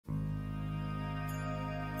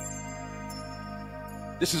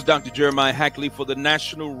This is Dr. Jeremiah Hackley for the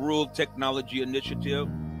National Rural Technology Initiative.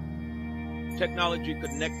 Technology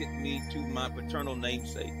connected me to my paternal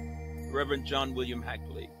namesake, Reverend John William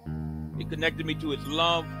Hackley. It connected me to his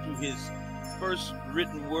love, to his first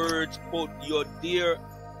written words, quote, "Your dear,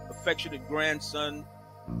 affectionate grandson,"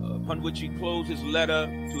 upon which he closed his letter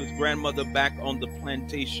to his grandmother back on the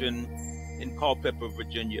plantation in Culpeper,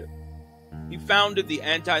 Virginia. He founded the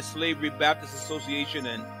Anti-Slavery Baptist Association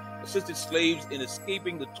and assisted slaves in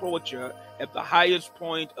escaping the torture at the highest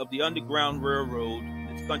point of the Underground Railroad in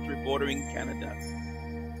its country bordering Canada.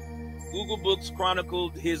 Google Books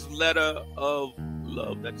chronicled his letter of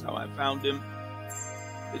love. That's how I found him.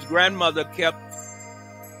 His grandmother,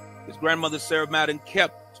 Sarah Madden,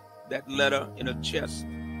 kept that letter in her chest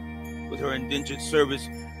with her indentured service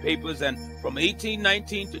papers, and from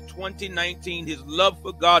 1819 to 2019, his love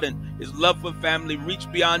for God and his love for family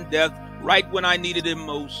reached beyond death right when I needed him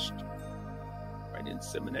most, right in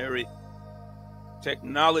seminary.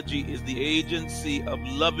 Technology is the agency of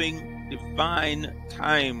loving divine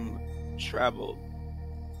time travel.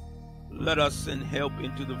 Let us send help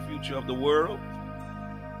into the future of the world.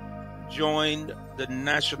 Join the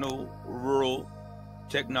National Rural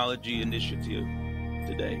Technology Initiative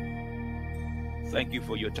today. Thank you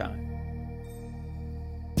for your time.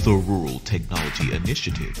 The Rural Technology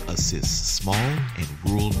Initiative assists small and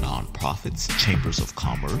rural nonprofits, chambers of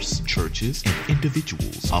commerce, churches, and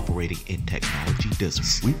individuals operating in technology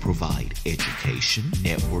deserts. We provide education,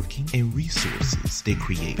 networking, and resources that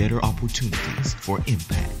create better opportunities for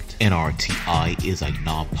impact. NRTI is a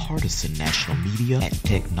nonpartisan national media and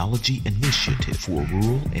technology initiative for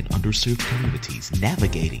rural and underserved communities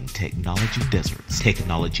navigating technology deserts.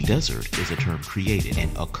 Technology desert is a term created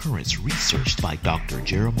and occurrence researched by Dr.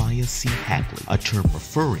 Jeremiah C. Hackley, a term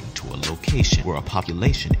referring to a location where a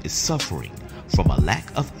population is suffering from a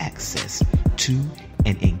lack of access to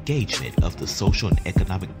and engagement of the social and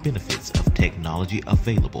economic benefits of technology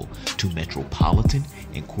available to metropolitan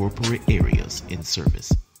and corporate areas in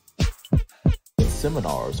service.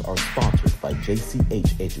 Seminars are sponsored by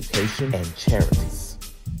JCH Education and Charities.